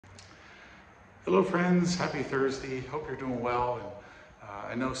Hello friends, happy Thursday. Hope you're doing well. And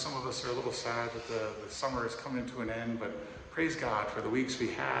I know some of us are a little sad that the summer is coming to an end, but praise God for the weeks we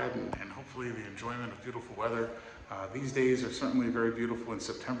had and hopefully the enjoyment of beautiful weather. These days are certainly very beautiful and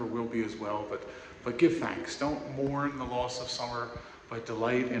September will be as well, but give thanks. Don't mourn the loss of summer, but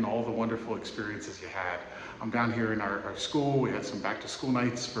delight in all the wonderful experiences you had. I'm down here in our school. We had some back to school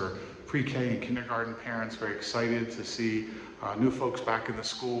nights for pre-K and kindergarten parents. Very excited to see new folks back in the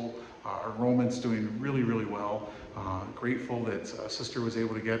school. Our enrollment's doing really, really well. Grateful that Sister was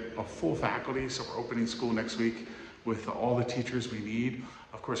able to get a full faculty, so we're opening school next week with all the teachers we need.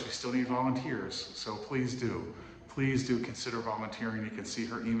 Of course, we still need volunteers, so please do. Please do consider volunteering. You can see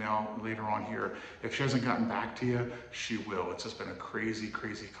her email later on here. If she hasn't gotten back to you, she will. It's just been a crazy,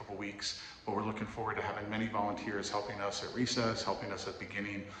 crazy couple weeks, but we're looking forward to having many volunteers helping us at recess, helping us at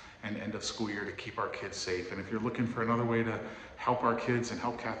beginning and end of school year to keep our kids safe. And if you're looking for another way to help our kids and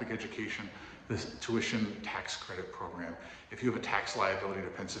help Catholic education, this tuition tax credit program. If you have a tax liability to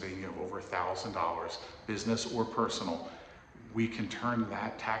Pennsylvania of over $1,000, business or personal, we can turn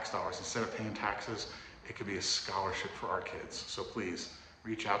that tax dollars, instead of paying taxes, it could be a scholarship for our kids. So please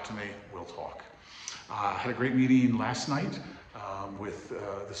reach out to me, we'll talk. I had a great meeting last night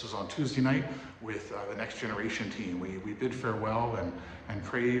this was on Tuesday night, with the Next Generation team. We bid farewell and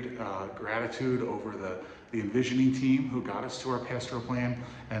prayed gratitude over the envisioning team who got us to our pastoral plan.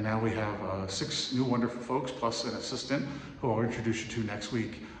 And now we have 6 new wonderful folks, plus an assistant who I'll introduce you to next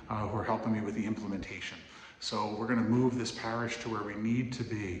week, who are helping me with the implementation. So we're going to move this parish to where we need to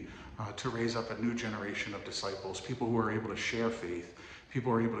be to raise up a new generation of disciples, people who are able to share faith,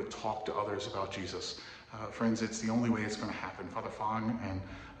 people who are able to talk to others about Jesus. Friends, it's the only way it's going to happen. Father Fong and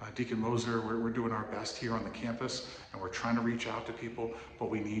Deacon Moser, we're doing our best here on the campus, and we're trying to reach out to people, but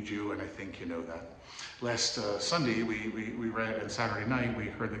we need you, and I think you know that. Last Sunday, we read, and Saturday night, we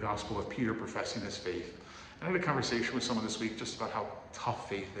heard the gospel of Peter professing his faith. And I had a conversation with someone this week just about how tough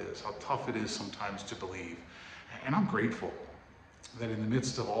faith is, how tough it is sometimes to believe. And I'm grateful that in the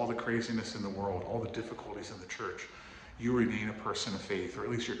midst of all the craziness in the world, all the difficulties in the church, you remain a person of faith, or at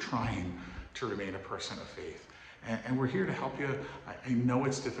least you're trying to remain a person of faith. And we're here to help you. I know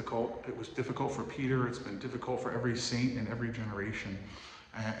it's difficult. It was difficult for Peter. It's been difficult for every saint in every generation.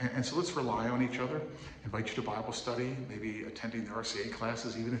 And so let's rely on each other. Invite you to Bible study, maybe attending the RCA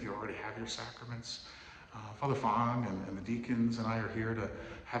classes, even if you already have your sacraments. Father Fong and the deacons and I are here to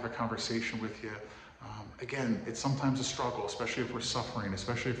have a conversation with you. Again, it's sometimes a struggle, especially if we're suffering,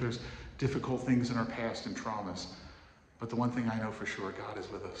 especially if there's difficult things in our past and traumas. But the one thing I know for sure, God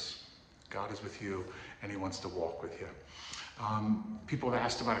is with us. God is with you, and he wants to walk with you. People have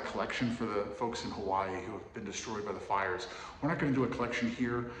asked about a collection for the folks in Hawaii who have been destroyed by the fires. We're not going to do a collection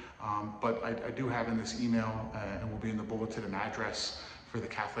here, but I do have in this email, and will be in the bulletin, an address for the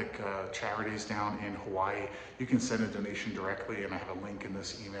Catholic charities down in Hawaii. You can send a donation directly, and I have a link in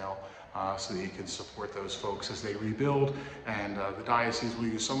this email so that you can support those folks as they rebuild. And the diocese will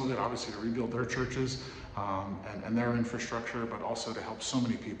use some of it, obviously, to rebuild their churches and their infrastructure, but also to help so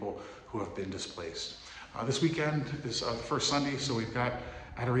many people who have been displaced. This weekend is the first Sunday, so we've got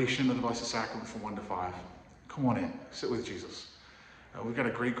Adoration of the Blessed Sacrament from 1 to 5. Come on in, sit with Jesus. We've got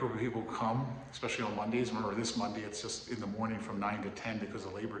a great group of people who come, especially on Mondays. Remember, this Monday, it's just in the morning from 9 to 10 because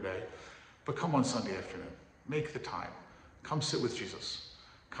of Labor Day. But come on Sunday afternoon. Make the time. Come sit with Jesus.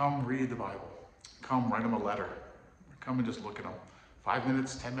 Come read the Bible. Come write him a letter. Come and just look at him. 5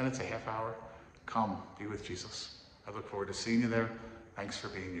 minutes, 10 minutes, a half hour. Come be with Jesus. I look forward to seeing you there. Thanks for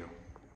being you.